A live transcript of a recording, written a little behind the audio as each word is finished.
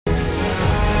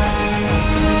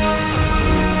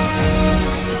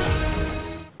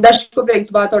ਦਰਸ਼ਕੋ break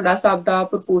ਤੋਂ ਬਾਅਦ ਤੁਹਾਡਾ ਸਭ ਦਾ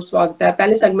ਭਰਪੂਰ ਸਵਾਗਤ ਹੈ।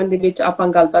 ਪਹਿਲੇ ਸੈਗਮੈਂਟ ਦੇ ਵਿੱਚ ਆਪਾਂ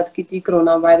ਗੱਲਬਾਤ ਕੀਤੀ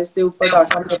ਕਰੋਨਾ ਵਾਇਰਸ ਦੇ ਉੱਪਰ।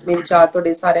 ਡਾਕਟਰ ਸਾਹਿਬ ਨੇ ਆਪਣੇ ਵਿਚਾਰ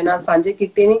ਤੁਹਾਡੇ ਸਾਰਿਆਂ ਨਾਲ ਸਾਂਝੇ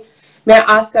ਕੀਤੇ ਨੇ। ਮੈਂ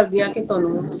ਆਸ ਕਰਦੀ ਹਾਂ ਕਿ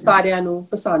ਤੁਹਾਨੂੰ ਸਾਰਿਆਂ ਨੂੰ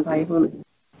ਪਸੰਦ ਆਏ ਹੋਣ।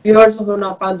 ਵਿਊਅਰਸ, ਹੁਣ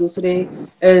ਆਪਾਂ ਦੂਸਰੇ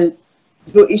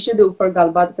ਜੋ ਇਸ਼ੂ ਦੇ ਉੱਪਰ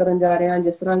ਗੱਲਬਾਤ ਕਰਨ ਜਾ ਰਹੇ ਹਾਂ,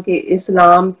 ਜਿਸ ਤਰ੍ਹਾਂ ਕਿ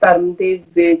ਇਸਲਾਮ ਧਰਮ ਦੇ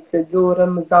ਵਿੱਚ ਜੋ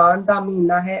ਰਮਜ਼ਾਨ ਦਾ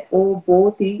ਮਹੀਨਾ ਹੈ ਉਹ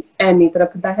ਬਹੁਤ ਹੀ ਅਹਿਮੀਅਤ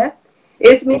ਰੱਖਦਾ ਹੈ।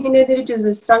 ਇਸ ਮਹੀਨੇ ਦੇ ਵਿੱਚ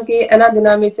ਜਿਸ ਤਰ੍ਹਾਂ ਕਿ ਇਹਨਾਂ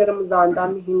ਦਿਨਾਂ ਵਿੱਚ ਰਮਜ਼ਾਨ ਦਾ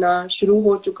ਮਹੀਨਾ ਸ਼ੁਰੂ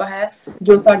ਹੋ ਚੁੱਕਾ ਹੈ,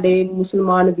 ਜੋ ਸਾਡੇ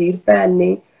ਮੁਸਲਮਾਨ ਵੀਰ ਭੈਣ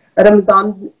ਨੇ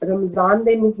ਰਮਜ਼ਾਨ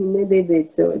ਦੇ ਮਹੀਨੇ ਦੇ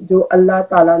ਵਿੱਚ ਜੋ ਅੱਲਾਹ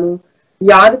ਤਾਲਾ ਨੂੰ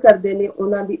ਯਾਦ ਕਰਦੇ ਨੇ,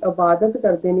 ਉਹਨਾਂ ਦੀ ਇਬਾਦਤ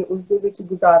ਕਰਦੇ ਨੇ, ਉਸਦੇ ਵਿੱਚ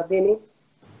ਗੁਜ਼ਾਰਦੇ ਨੇ।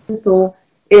 ਸੋ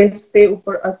ਇਸ ਦੇ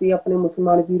ਉੱਪਰ ਅਸੀਂ ਆਪਣੇ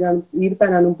ਮੁਸਲਮਾਨ ਵੀਰ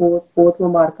ਭੈਣਾਂ ਨੂੰ ਬਹੁਤ ਬਹੁਤ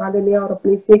ਮੁਬਾਰਕਾਂ ਦਿੰਦੇ ਹਾਂ ਔਰ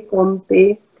ਆਪਣੀ ਸਿੱਖ ਕੌਮ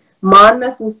ਤੇ ਮਾਣ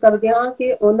ਮਹਿਸੂਸ ਕਰਦੇ ਹਾਂ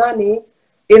ਕਿ ਉਹਨਾਂ ਨੇ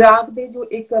ਇਰਾਕ ਦੇ ਜੋ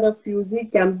ਇੱਕ ਰਿਫਿਊਜੀ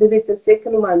ਕੈਂਪ ਦੇ ਵਿੱਚ ਸਿੱਖ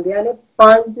ਨੁਮਾਇੰਦਿਆਂ ਨੇ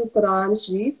 5 ਕੁਰਾਨ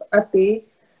ਸ਼ਰੀਫ ਅਤੇ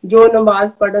ਜੋ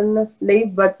ਨਮਾਜ਼ ਪੜ੍ਹਨ ਲਈ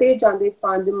ਵਰਤੇ ਜਾਂਦੇ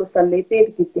 5 ਮਸੱਲੇ ਭੇਟ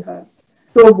ਕੀਤੇ ਹਨ।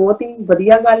 ਸੋ ਬਹੁਤ ਹੀ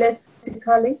ਵਧੀਆ ਗੱਲ ਹੈ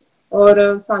ਸਿੱਖਾਂ ਲਈ, ਔਰ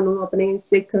ਸਾਨੂੰ ਆਪਣੇ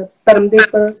ਸਿੱਖ ਧਰਮ ਦੇ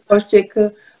ਉੱਪਰ ਔਰ ਸਿੱਖ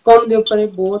ਕੌਮ ਦੇ ਉੱਪਰ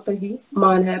ਬਹੁਤ ਹੀ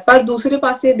ਮਾਣ ਹੈ। ਪਰ ਦੂਸਰੇ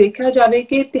ਪਾਸੇ ਦੇਖਿਆ ਜਾਵੇ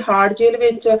ਕਿ ਤਿਹਾੜ ਜੇਲ੍ਹ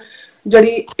ਵਿੱਚ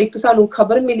ਜਿਹੜੀ ਇੱਕ ਸਾਨੂੰ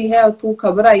ਖਬਰ ਮਿਲੀ ਹੈ, ਉੱਥੋਂ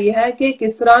ਖਬਰ ਆਈ ਹੈ ਕਿ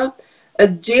ਕਿਸ ਤਰ੍ਹਾਂ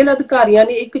ਜੇਲ੍ਹ ਅਧਿਕਾਰੀਆਂ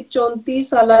ਨੇ ਇੱਕ 34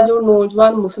 ਸਾਲਾ ਜੋ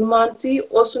ਨੌਜਵਾਨ ਮੁਸਲਮਾਨ ਸੀ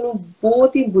ਉਸ ਨੂੰ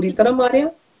ਬਹੁਤ ਹੀ ਬੁਰੀ ਤਰ੍ਹਾਂ ਮਾਰਿਆ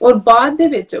ਔਰ ਬਾਅਦ ਦੇ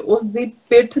ਵਿੱਚ ਉਸ ਦੀ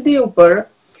ਪਿੱਠ ਦੇ ਉੱਪਰ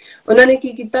ਉਹਨਾਂ ਨੇ ਕੀ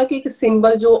ਕੀਤਾ ਕਿ ਇੱਕ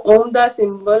ਸਿੰਬਲ ਜੋ ਓਮ ਦਾ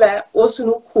ਸਿੰਬਲ ਹੈ ਉਸ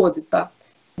ਨੂੰ ਖੋ ਦਿੱਤਾ।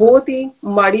 ਬਹੁਤ ਹੀ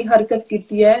ਮਾੜੀ ਹਰਕਤ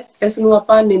ਕੀਤੀ ਹੈ, ਇਸ ਨੂੰ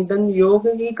ਆਪਾਂ ਨਿੰਦਣਯੋਗ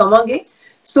ਹੀ ਕਵਾਂਗੇ।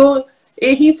 ਸੋ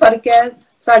ਇਹੀ ਫਰਕ ਹੈ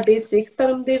ਸਾਡੇ ਸਿੱਖ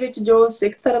ਧਰਮ ਦੇ ਵਿੱਚ। ਜੋ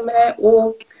ਸਿੱਖ ਧਰਮ ਹੈ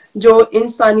ਉਹ ਜੋ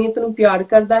ਇਨਸਾਨੀਅਤ ਨੂੰ ਪਿਆਰ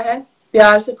ਕਰਦਾ ਹੈ,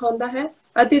 ਪਿਆਰ ਸਿਖਾਉਂਦਾ ਹੈ,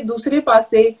 ਅਤੇ ਦੂਸਰੇ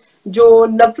ਪਾਸੇ ਜੋ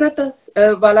ਨਫ਼ਰਤ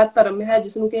ਵਾਲਾ ਧਰਮ ਹੈ,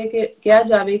 ਜਿਸਨੂੰ ਕਿਹਾ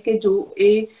ਜਾਵੇ ਕਿ ਜੋ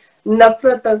ਇਹ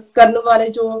ਨਫ਼ਰਤ ਕਰਨ ਵਾਲੇ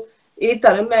ਜੋ ਇਹ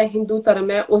ਧਰਮ ਹੈ, ਹਿੰਦੂ ਧਰਮ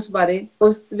ਹੈ, ਉਸ ਬਾਰੇ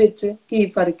ਉਸ ਵਿੱਚ ਕੀ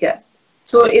ਫਰਕ ਹੈ।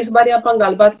 ਸੋ ਇਸ ਬਾਰੇ ਆਪਾਂ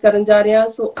ਗੱਲਬਾਤ ਕਰਨ ਜਾ ਰਹੇ ਹਾਂ।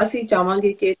 ਸੋ ਅਸੀਂ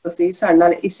ਚਾਹਾਂਗੇ ਕਿ ਤੁਸੀਂ ਸਾਡੇ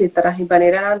ਨਾਲ ਇਸੇ ਤਰ੍ਹਾਂ ਹੀ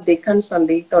ਬਣੇ ਰਹਿਣਾ। ਦੇਖਣ ਸੁਣਨ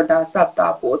ਲਈ ਤੁਹਾਡਾ ਸਭ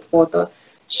ਦਾ ਬਹੁਤ ਬਹੁਤ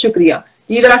ਸ਼ੁਕਰੀਆ।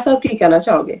 ਜੀ ਰਾਜ ਸਾਹਿਬ, ਕੀ ਕਹਿਣਾ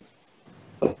ਚਾਹੋਗੇ?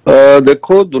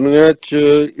 ਦੇਖੋ, ਦੁਨੀਆ 'ਚ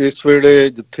ਇਸ ਵੇਲੇ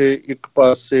ਜਿੱਥੇ ਇੱਕ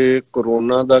ਪਾਸੇ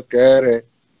ਕਰੋਨਾ ਦਾ ਕਹਿਰ ਹੈ,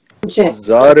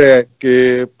 ਜ਼ਾਹਰ ਹੈ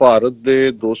ਕਿ ਭਾਰਤ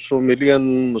ਦੇ 200 ਮਿਲੀਅਨ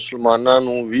ਮੁਸਲਮਾਨਾਂ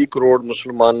ਨੂੰ, 20 ਕਰੋੜ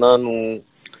ਮੁਸਲਮਾਨਾਂ ਨੂੰ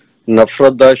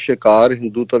ਨਫ਼ਰਤ ਦਾ ਸ਼ਿਕਾਰ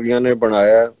ਹਿੰਦੂ ਤਵੀਆਂ ਨੇ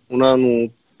ਬਣਾਇਆ। ਉਹਨਾਂ ਨੂੰ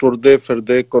ਤੁਰਦੇ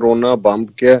ਫਿਰਦੇ ਕਰੋਨਾ ਬੰਬ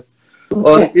ਕਿਹਾ।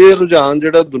 ਔਰ ਇਹ ਰੁਝਾਨ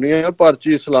ਜਿਹੜਾ ਦੁਨੀਆ ਭਰ 'ਚ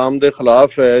ਇਸਲਾਮ ਦੇ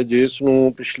ਖਿਲਾਫ ਹੈ, ਜਿਸ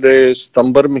ਨੂੰ ਪਿਛਲੇ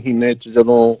ਸਤੰਬਰ ਮਹੀਨੇ 'ਚ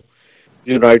ਜਦੋਂ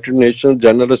ਯੂਨਾਈਟਿਡ ਨੇਸ਼ਨ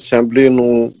ਜਨਰਲ ਅਸੈਂਬਲੀ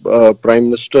ਨੂੰ ਪ੍ਰਾਈਮ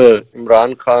ਮਿਨਿਸਟਰ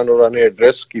ਇਮਰਾਨ ਖਾਨ ਉਹਨਾਂ ਨੇ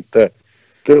ਐਡਰੈਸ ਕੀਤਾ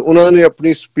ਤੇ ਉਹਨਾਂ ਨੇ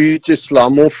ਆਪਣੀ ਸਪੀਚ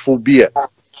ਇਸਲਾਮੋਫੋਬੀਆ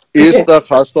ਇਸ ਦਾ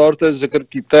ਖਾਸ ਤੌਰ ਤੇ ਜ਼ਿਕਰ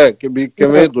ਕੀਤਾ ਹੈ ਕਿ ਵੀ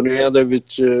ਕਿਵੇਂ ਦੁਨੀਆ ਦੇ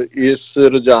ਵਿੱਚ ਇਸ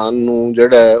ਰੁਝਾਨ ਨੂੰ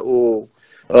ਜਿਹੜਾ ਹੈ ਉਹ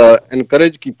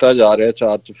ਐਨਕਰੇਜ ਕੀਤਾ ਜਾ ਰਿਹਾ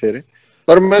ਚਾਰ ਚਫੇਰੇ।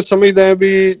 ਪਰ ਮੈਂ ਸਮਝਦਾ ਹਾਂ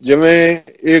ਵੀ ਜਿਵੇਂ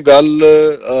ਇਹ ਗੱਲ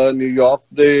ਨਿਊਯਾਰਕ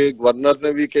ਦੇ ਗਵਰਨਰ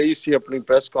ਨੇ ਵੀ ਕਹੀ ਸੀ ਆਪਣੀ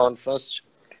ਪ੍ਰੈਸ ਕਾਨਫਰੰਸ 'ਚ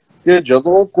ਕਿ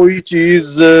ਜਦੋਂ ਕੋਈ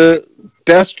ਚੀਜ਼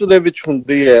ਟੈਸਟ ਦੇ ਵਿੱਚ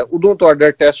ਹੁੰਦੀ ਹੈ ਉਦੋਂ ਤੁਹਾਡਾ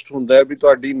ਟੈਸਟ ਹੁੰਦਾ ਹੈ ਵੀ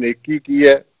ਤੁਹਾਡੀ ਨੇਕੀ ਕੀ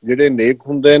ਹੈ। ਜਿਹੜੇ ਨੇਕ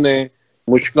ਹੁੰਦੇ ਨੇ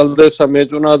ਮੁਸ਼ਕਲ ਦੇ ਸਮੇਂ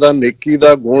 'ਚ ਉਹਨਾਂ ਦਾ ਨੇਕੀ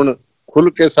ਦਾ ਗੁਣ ਖੁੱਲ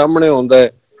ਕੇ ਸਾਹਮਣੇ ਆਉਂਦਾ ਹੈ,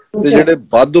 ਤੇ ਜਿਹੜੇ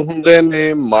ਬਦ ਹੁੰਦੇ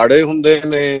ਨੇ, ਮਾੜੇ ਹੁੰਦੇ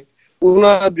ਨੇ,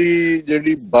 ਉਹਨਾਂ ਦੀ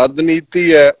ਜਿਹੜੀ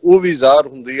ਬਦਨੀਤੀ ਹੈ ਉਹ ਵੀ ਜ਼ਾਹਰ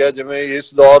ਹੁੰਦੀ ਹੈ। ਜਿਵੇਂ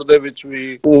ਇਸ ਦੌਰ ਦੇ ਵਿੱਚ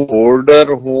ਵੀ ਉਹ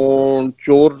ਹੋਲਡਰ ਹੋਣ,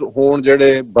 ਚੋਰ ਹੋਣ,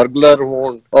 ਜਿਹੜੇ ਬਰਗਲਰ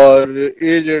ਹੋਣ, ਔਰ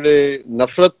ਇਹ ਜਿਹੜੇ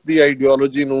ਨਫ਼ਰਤ ਦੀ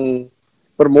ਆਈਡੀਓਲੋਜੀ ਨੂੰ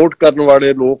ਪ੍ਰਮੋਟ ਕਰਨ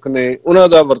ਵਾਲੇ ਲੋਕ ਨੇ, ਉਹਨਾਂ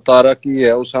ਦਾ ਵਰਤਾਰਾ ਕੀ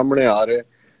ਹੈ ਉਹ ਸਾਹਮਣੇ ਆ ਰਿਹਾ।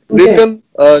 ਲੇਕਿਨ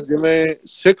ਜਿਵੇਂ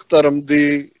ਸਿੱਖ ਧਰਮ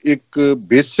ਦੀ ਇੱਕ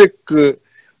ਬੇਸਿਕ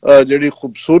ਜਿਹੜੀ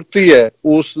ਖੂਬਸੂਰਤੀ ਹੈ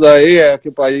ਉਸ ਦਾ ਇਹ ਹੈ ਕਿ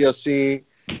ਭਾਈ ਅਸੀਂ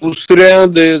ਦੂਸਰਿਆਂ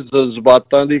ਦੇ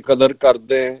ਜਜ਼ਬਾਤਾਂ ਦੀ ਕਦਰ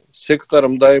ਕਰਦੇ ਹਾਂ। ਸਿੱਖ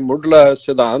ਧਰਮ ਦਾ ਇਹ ਮੁੱਢਲਾ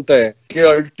ਸਿਧਾਂਤ ਹੈ ਕਿ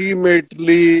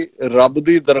ਅਲਟੀਮੇਟਲੀ ਰੱਬ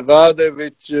ਦੀ ਦਰਗਾਹ ਦੇ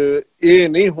ਵਿੱਚ ਇਹ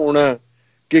ਨਹੀਂ ਹੋਣਾ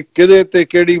ਕਿ ਕਿਹਦੇ ਤੇ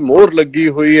ਕਿਹੜੀ ਮੋਹਰ ਲੱਗੀ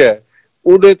ਹੋਈ ਹੈ,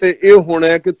 ਉਹਦੇ ਤੇ ਇਹ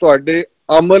ਹੋਣਾ ਕਿ ਤੁਹਾਡੇ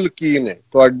ਅਮਲ ਕੀ ਨੇ,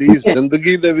 ਤੁਹਾਡੀ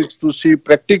ਜ਼ਿੰਦਗੀ ਦੇ ਵਿੱਚ ਤੁਸੀਂ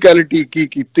ਪ੍ਰੈਕਟੀਕੈਲਿਟੀ ਕੀ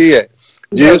ਕੀਤੀ ਹੈ।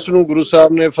 ਜਿਸ ਨੂੰ ਗੁਰੂ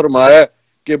ਸਾਹਿਬ ਨੇ ਫਰਮਾਇਆ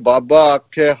ਕਿ ਬਾਬਾ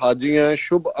ਆਖੇ ਹਾਜੀਆਂ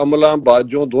ਸ਼ੁਭ ਅਮਲਾਂ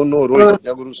ਬਾਜੋਂ ਦੋਨੋਂ ਰੋਈ।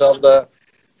 ਗੁਰੂ ਸਾਹਿਬ ਦਾ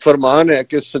ਫਰਮਾਨ ਹੈ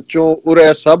ਕਿ ਸੱਚੋਂ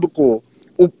ਉਰੇ ਸਭ ਕੋ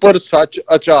ਉੱਪਰ ਸੱਚ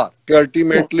ਅਚਾਰ, ਕਿ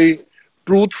ਅਲਟੀਮੇਟਲੀ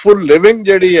ਟਰੂਥਫੁਲ ਲਿਵਿੰਗ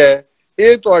ਜਿਹੜੀ ਹੈ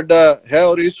ਇਹ ਤੁਹਾਡਾ ਹੈ।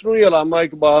 ਔਰ ਇਸ ਨੂੰ ਹੀ ਅਲਾਮਾ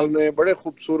ਇਕਬਾਲ ਨੇ ਬੜੇ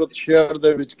ਖੂਬਸੂਰਤ ਸ਼ੇਅਰ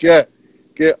ਦੇ ਵਿੱਚ ਕਿਹਾ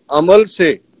ਕਿ ਅਮਲ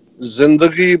ਸੇ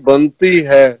ਜ਼ਿੰਦਗੀ बनती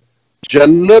है,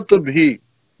 जन्नत भी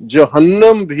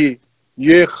जहन्नम भी,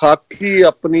 ये खाकी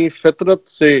अपनी फितरत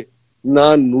से ना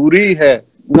ਨੂਰੀ है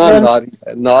ਨਾ ਨਾਰੀ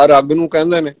ਹੈ। ਨਾਰ ਅੱਗ ਨੂੰ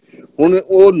ਕਹਿੰਦੇ ਨੇ। ਹੁਣ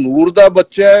ਉਹ ਨੂਰ ਦਾ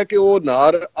ਬੱਚਾ ਹੈ ਕਿ ਉਹ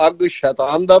ਨਾਰ ਅੱਗ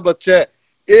ਸ਼ੈਤਾਨ ਦਾ ਬੱਚਾ ਹੈ,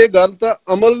 ਇਹ ਗੱਲ ਤਾਂ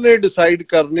ਅਮਲ ਨੇ ਡਿਸਾਈਡ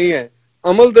ਕਰਨੀ ਹੈ।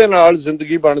 ਅਮਲ ਦੇ ਨਾਲ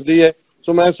ਜ਼ਿੰਦਗੀ ਬਣਦੀ ਹੈ।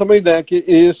 ਸੋ ਮੈਂ ਸਮਝਦਾ ਕਿ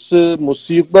ਇਸ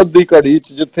ਮੁਸੀਬਤ ਦੀ ਘੜੀ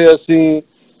 'ਚ ਜਿੱਥੇ ਅਸੀਂ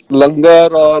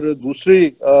ਲੰਗਰ ਔਰ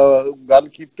ਦੂਸਰੀ ਗੱਲ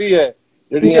ਕੀਤੀ ਹੈ,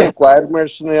 ਜਿਹੜੀਆਂ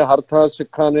ਰਿਕੁਆਇਰਮੈਂਟਸ ਨੇ ਹਰ ਥਾਂ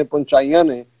ਸਿੱਖਾਂ ਨੇ ਪਹੁੰਚਾਈਆਂ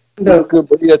ਨੇ, एक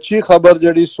बड़ी अच्छी खबर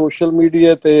जी सोशल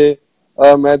मीडिया ते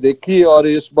मैं देखी और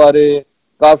इस बारे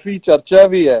काफी चर्चा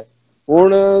भी है।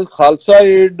 हुण खालसा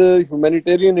एड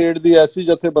ह्यूमैनिटेरियन एड की ऐसी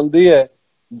जथेबंदी है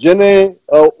जिन्हें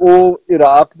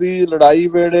इराक की लड़ाई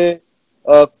वेले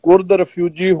कुर्द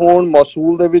रिफ्यूजी होण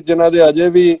मौसूल दे विच जिन्हां दे अजे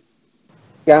भी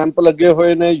कैंप लगे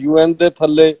हुए ने UN दे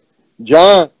थल्ले,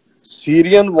 जां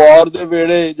सीरियन वॉर दे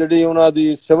वेले जिहड़ी उन्हां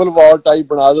दी सिविल वॉर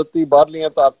टाइप बना दित्ती बाहरलियां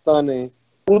ताकतां ने,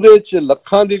 ਉਹਦੇ ਚ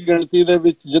ਲੱਖਾਂ ਦੀ ਗਿਣਤੀ ਦੇ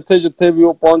ਵਿੱਚ ਜਿੱਥੇ ਜਿੱਥੇ ਵੀ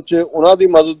ਉਹ ਪਹੁੰਚੇ ਉਹਨਾਂ ਦੀ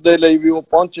ਮਦਦ ਦੇ ਲਈ ਵੀ ਉਹ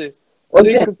ਪਹੁੰਚੇ। ਔਰ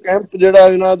ਇੱਕ ਕੈਂਪ ਜਿਹੜਾ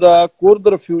ਇਹਨਾਂ ਦਾ ਕੁਰਦ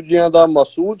ਰਿਫਿਊਜੀਆਂ ਦਾ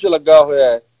ਮਸੂਲ ਚ ਲੱਗਾ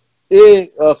ਹੋਇਆ ਹੈ।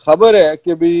 ਇਹ ਖਬਰ ਹੈ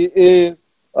ਕਿ ਵੀ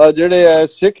ਇਹ ਜਿਹੜੇ ਹੈ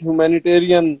ਸਿੱਖ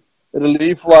ਹਿਊਮੈਨਿਟੇਰੀਅਨ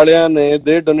ਰਿਲੀਫ ਵਾਲਿਆਂ ਨੇ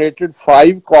ਦੇ ਡੋਨੇਟਡ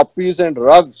 5 copies and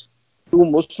ਰਗਸ to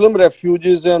Muslim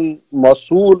refugees in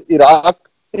Mosul Iraq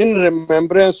in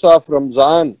remembrance of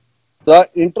Ramzan. The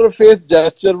interfaith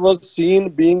gesture was seen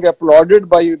being applauded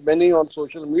by many on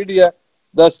social media.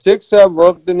 The Sikhs have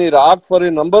worked in Iraq for a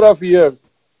number of years,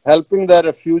 helping the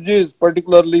refugees,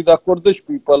 particularly the Kurdish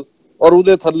people. और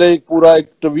उदे थल्ले एक पूरा एक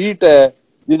tweet है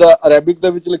जिहदा Arabic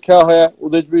दे विच लिखिया होया,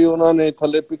 उदे च भी उन्हां ने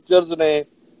थल्ले पिक्चर्स ने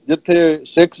जिथे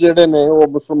सिख जिहड़े ने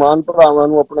वो मुसलमान भरावां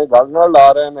नूं अपने गल नाल ला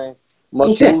रहे ने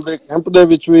मसूल दे कैंप दे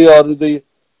विच भी। और उहदी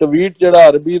ट्वीट जिहड़ा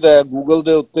अरबी दा है गूगल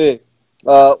दे उत्ते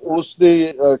उसदी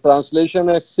ट्रांसलेशन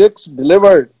है, Sikhs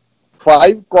delivered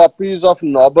 5 copies of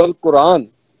Noble Quran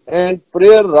and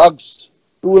prayer rugs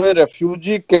to a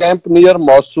refugee camp near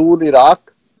Mosul,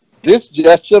 Iraq. This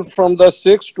gesture from the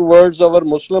Sikhs towards our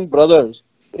Muslim brothers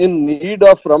in need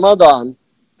of Ramadan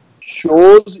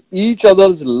shows each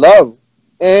other's love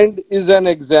and is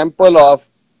an example of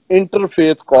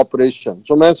interfaith cooperation.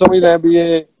 So मैं समझदा भी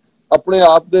ये अपने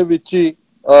आप दे विच ही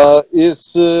ਇਸ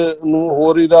ਨੂੰ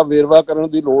ਹੋਰ ਇਹਦਾ ਵੇਰਵਾ ਕਰਨ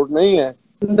ਦੀ ਲੋੜ ਨਹੀਂ ਹੈ।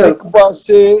 ਇੱਕ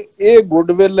ਪਾਸੇ ਇਹ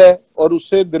ਗੁੱਡਵਿਲ ਹੈ ਔਰ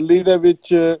ਉਸੇ ਦਿੱਲੀ ਦੇ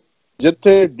ਵਿੱਚ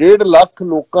ਜਿੱਥੇ 1.5 ਲੱਖ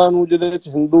ਲੋਕਾਂ ਨੂੰ ਜਿਹਦੇ ਵਿੱਚ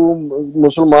ਹਿੰਦੂ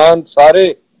ਮੁਸਲਮਾਨ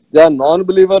ਸਾਰੇ ਜਾਂ ਨਾਨ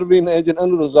ਬਿਲੀਵਰ ਵੀ ਨੇ ਜਿਨ੍ਹਾਂ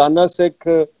ਨੂੰ ਰੋਜ਼ਾਨਾ ਸਿੱਖ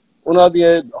ਉਹਨਾਂ ਦੀ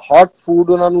ਹੌਟ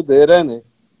ਫੂਡ ਉਹਨਾਂ ਨੂੰ ਦੇ ਰਹੇ ਨੇ,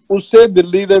 ਉਸੇ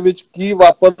ਦਿੱਲੀ ਦੇ ਵਿੱਚ ਕੀ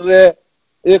ਵਾਪਰ ਰਿਹਾ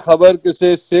ਇਹ ਖਬਰ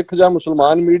ਕਿਸੇ ਸਿੱਖ ਜਾਂ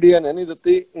ਮੁਸਲਮਾਨ ਮੀਡੀਆ ਨੇ ਨਹੀਂ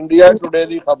ਦਿੱਤੀ, ਇੰਡੀਆ ਟੁਡੇ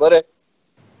ਦੀ ਖਬਰ ਹੈ।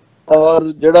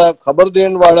 ਔਰ ਜਿਹੜਾ ਖਬਰ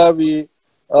ਦੇਣ ਵਾਲਾ ਵੀ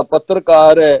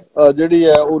पत्रकार है जिहड़ी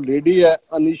है वो लेडी है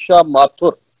अनीशा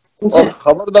माथुर, और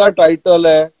खबर दा टाइटल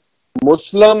है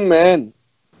Muslim man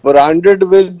branded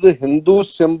with Hindu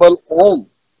symbol Om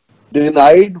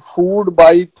denied food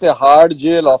by Tihar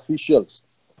jail officials.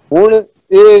 हुण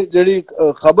ये जिहड़ी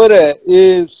खबर है ये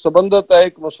संबंधित है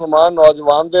एक मुसलमान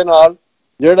नौजवान दे नाल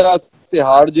जिहड़ा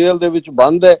तिहाड़ जेल दे विच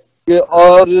बंद है कि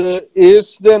और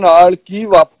इस दे नाल की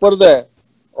वापरदा है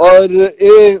और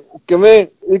ये किवें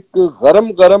एक गरम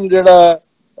गरम जिहड़ा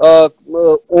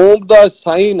ओम दा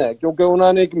साइन है, क्योंकि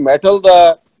उन्होंने एक मैटल दा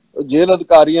जेल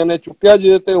अधिकारियों ने चुक्या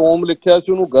जिहदे ते ओम लिखिया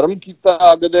सी, उहनूं गरम कीता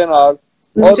अग दे नाल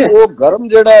और वो गरम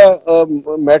जिहड़ा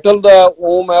मैटल दा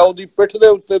ओम है उहदी पिठ दे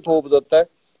उत्ते थोप दित्ता है।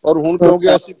 और हुण क्योंकि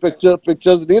असीं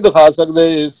पिक्चर्स नहीं दिखा सकदे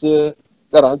इस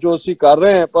घरां चों असीं कर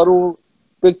रहे हैं, पर वो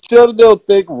पिक्चर दे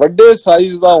उत्ते एक वड्डे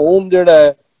साइज दा ओम जिहड़ा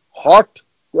है हॉट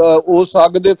उस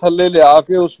अग दे थल्ले लिया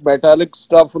के उस मैटालिक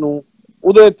स्टफ नूं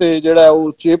ਉਹਦੇ ਤੇ ਜਿਹੜਾ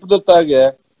ਉਹ ਚੇਪ ਦਿੱਤਾ ਗਿਆ।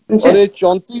 ਔਰ ਇਹ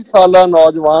 34 ਸਾਲਾ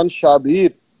ਨੌਜਵਾਨ ਸ਼ਾਬੀਰ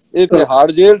ਇਹ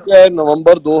ਤਿਹਾੜ ਜੇਲ੍ਹ ਚ ਹੈ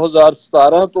ਨਵੰਬਰ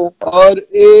 2017 ਤੋਂ। ਔਰ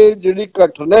ਇਹ ਜਿਹੜੀ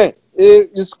ਘਟਨਾ ਹੈ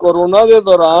ਇਹ ਇਸ ਕੋਰੋਨਾ ਦੇ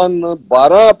ਦੌਰਾਨ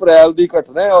 12 ਅਪ੍ਰੈਲ ਦੀ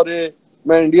ਘਟਨਾ ਹੈ। ਔਰ ਇਹ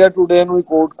ਮੈਂ ਇੰਡੀਆ ਟੂਡੇ ਨੂੰ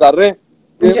ਕੋਟ ਕਰ ਰਿਹਾ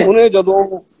ਕਿ ਉਹਨੇ ਜਦੋਂ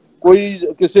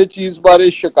ਕੋਈ ਕਿਸੇ ਚੀਜ਼ ਬਾਰੇ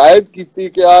ਸ਼ਿਕਾਇਤ ਕੀਤੀ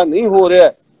ਕਿ ਆ ਨਹੀਂ ਹੋ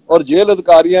ਰਿਹਾ ਔਰ ਜੇਲ੍ਹ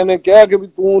ਅਧਿਕਾਰੀਆਂ ਨੇ ਕਿਹਾ ਕਿ ਵੀ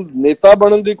ਤੂੰ ਨੇਤਾ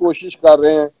ਬਣਨ ਦੀ ਕੋਸ਼ਿਸ਼ ਕਰ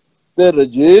ਰਹੇ ਹੈ, ਤੇ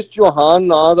ਰਜੇਸ਼ ਚੌਹਾਨ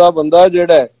ਨਾਂ ਦਾ ਬੰਦਾ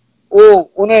ਜਿਹੜਾ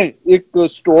ਉਹਨੇ ਇੱਕ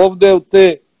ਸਟੋਵ ਦੇ ਉੱਤੇ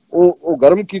ਉਹ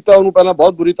ਗਰਮ ਕੀਤਾ, ਉਹਨੂੰ ਪਹਿਲਾਂ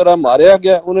ਬਹੁਤ ਬੁਰੀ ਤਰ੍ਹਾਂ ਮਾਰਿਆ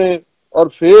ਗਿਆ ਉਹਨੇ, ਔਰ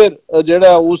ਫਿਰ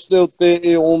ਜਿਹੜਾ ਉਸ ਦੇ ਉੱਤੇ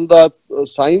ਇਹ ਓਮ ਦਾ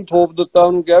ਸਾਈਨ ਥੋਪ ਦਿੱਤਾ,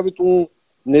 ਉਹਨੂੰ ਕਿਹਾ ਵੀ ਤੂੰ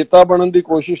ਨੇਤਾ ਬਣਨ ਦੀ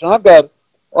ਕੋਸ਼ਿਸ਼ ਨਾ ਕਰ।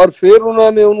 ਔਰ ਫਿਰ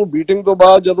ਉਹਨਾਂ ਨੇ ਉਹਨੂੰ ਬੀਟਿੰਗ ਤੋਂ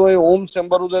ਬਾਅਦ ਜਦੋਂ ਇਹ ਓਮ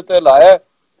ਸਿੰਬਲ ਉਹਦੇ ਤੇ ਲਾਇਆ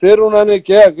ਫਿਰ ਉਹਨਾਂ ਨੇ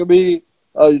ਕਿਹਾ ਕਿ ਵੀ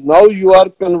now you are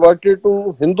converted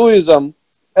to Hinduism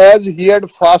as he had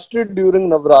ਫਾਸਟਡ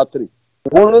during Navratri.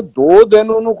 ਹੁਣ 2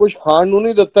 ਦਿਨ ਉਹਨੂੰ ਕੁਝ ਖਾਣ ਨੂੰ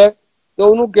ਨਹੀਂ ਦਿੱਤਾ ਤੇ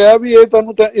ਉਹਨੂੰ ਕਿਹਾ ਵੀ ਇਹ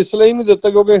ਤੁਹਾਨੂੰ ਤਾਂ ਇਸ ਲਈ ਨਹੀਂ ਦਿੱਤਾ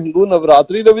ਕਿਉਂਕਿ ਹਿੰਦੂ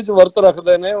ਨਵਰਾਤਰੀ ਦੇ ਵਿੱਚ ਵਰਤ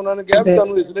ਰੱਖਦੇ ਨੇ। ਉਹਨਾਂ ਨੇ ਕਿਹਾ ਵੀ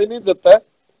ਤੁਹਾਨੂੰ ਇਸ ਲਈ ਨਹੀਂ ਦਿੱਤਾ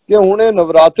ਕਿ ਹੁਣ ਇਹ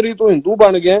ਨਵਰਾਤਰੀ ਤੋਂ ਹਿੰਦੂ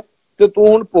ਬਣ ਗਏ ਤੇ ਤੂੰ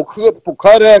ਹੁਣ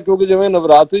ਭੁੱਖਾ ਰਹਿ, ਕਿਉਂਕਿ ਜਿਵੇਂ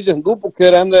ਨਵਰਾਤਰੀ 'ਚ ਹਿੰਦੂ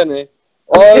ਭੁੱਖੇ ਰਹਿੰਦੇ ਨੇ।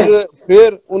 ਔਰ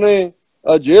ਫਿਰ ਉਹਨੇ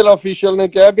ਜੇਲ ਆਫੀਸ਼ੀਅਲ ਨੇ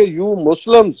ਕਿਹਾ ਕਿ you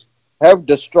Muslims have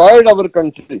ਡਿਸਟਰॉयड hour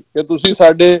country, ਕਿ ਤੁਸੀਂ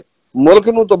ਸਾਡੇ ਮੁਲਕ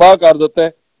ਨੂੰ ਤਬਾਹ ਕਰ ਦਿੱਤਾ।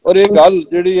 ਔਰ ਇਹ ਗੱਲ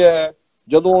ਜਿਹੜੀ ਹੈ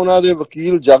ਜਦੋਂ ਉਹਨਾਂ ਦੇ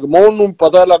ਵਕੀਲ ਜਗਮੋਹਨ ਨੂੰ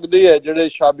ਪਤਾ ਲੱਗਦੀ ਹੈ, ਜਿਹੜੇ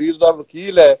ਸ਼ਾਬੀਰ ਦਾ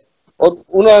ਵਕੀਲ ਹੈ, ਔਰ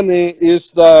ਉਹਨਾਂ ਨੇ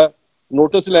ਇਸ ਦਾ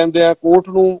ਨੋਟਿਸ ਲੈਂਦਿਆਂ ਕੋਰਟ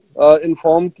ਨੂੰ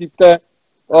ਇਨਫੋਰਮ ਕੀਤਾ।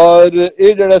 ਔਰ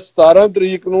ਇਹ ਜਿਹੜਾ 17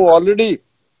 ਤਰੀਕ ਨੂੰ ਆਲਰੇਡੀ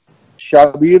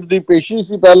ਸ਼ਾਬੀਰ ਦੀ ਪੇਸ਼ੀ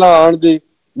ਸੀ ਪਹਿਲਾਂ ਆਉਣ ਦੀ,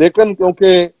 ਲੇਕਿਨ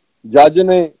ਕਿਉਂਕਿ ਜੱਜ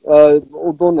ਨੇ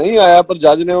ਉਦੋਂ ਨਹੀਂ ਆਇਆ, ਪਰ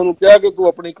ਜੱਜ ਨੇ ਉਹਨੂੰ ਕਿਹਾ ਕਿ ਤੂੰ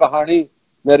ਆਪਣੀ ਕਹਾਣੀ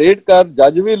ਨਰੇਟ ਕਰ।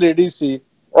 ਜੱਜ ਵੀ ਲੇਡੀ ਸੀ,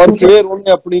 ਔਰ ਫਿਰ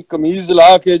ਉਹਨੇ ਆਪਣੀ ਕਮੀਜ਼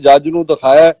ਲਾ ਕੇ ਜੱਜ ਨੂੰ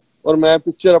ਦਿਖਾਇਆ। ਔਰ ਮੈਂ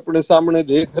ਪਿਕਚਰ ਆਪਣੇ ਸਾਹਮਣੇ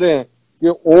ਦੇਖ ਰਿਹਾ ਕਿ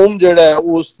ਓਮ ਜਿਹੜਾ ਹੈ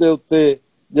ਉਸ ਦੇ ਉੱਤੇ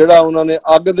ਜਿਹੜਾ ਉਹਨਾਂ ਨੇ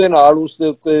ਅੱਗ ਦੇ ਨਾਲ ਉਸ ਦੇ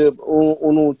ਉੱਤੇ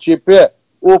ਉਹਨੂੰ ਚੇਪਿਆ,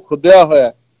 ਉਹ ਖੁੱਦਿਆ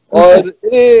ਹੋਇਆ। ਔਰ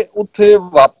ਇਹ ਉੱਥੇ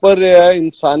ਵਾਪਰ ਰਿਹਾ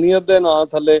ਇਨਸਾਨੀਅਤ ਦੇ ਨਾਂ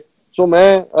ਥੱਲੇ। ਸੋ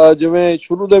ਮੈਂ ਜਿਵੇਂ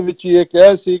ਸ਼ੁਰੂ ਦੇ ਵਿੱਚ ਹੀ ਇਹ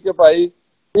ਕਿਹਾ ਸੀ ਕਿ ਭਾਈ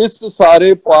ਇਸ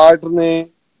ਸਾਰੇ ਪਾਰਟ ਨੇ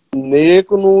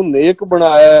ਨੇਕ ਨੂੰ ਨੇਕ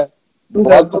ਬਣਾਇਆ,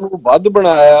 ਵੱਧ ਨੂੰ ਵੱਧ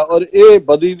ਬਣਾਇਆ, ਔਰ ਇਹ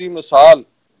ਬਦੀ ਦੀ ਮਿਸਾਲ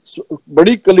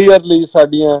ਬੜੀ ਕਲੀਅਰਲੀ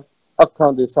ਸਾਡੀਆਂ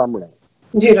ਅੱਖਾਂ ਦੇ ਸਾਹਮਣੇ।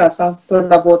 ਜੀ ਰਾਜ ਸਾਹਿਬ,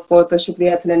 ਤੁਹਾਡਾ ਬਹੁਤ ਬਹੁਤ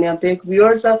ਸ਼ੁਕਰੀਆ। ਇੱਥੇ ਲੈਣੇ ਆਪਣੇ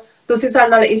ਵਿਊਅਰਸ, ਤੁਸੀਂ ਸਾਡੇ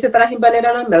ਨਾਲ ਇਸੇ ਤਰ੍ਹਾਂ ਹੀ ਬਣੇ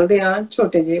ਰਹਿਣਾ। ਮਿਲਦੇ ਹਾਂ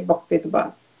ਛੋਟੇ ਜਿਹੇ ਵਕਫੇ ਤੋਂ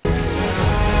ਬਾਅਦ।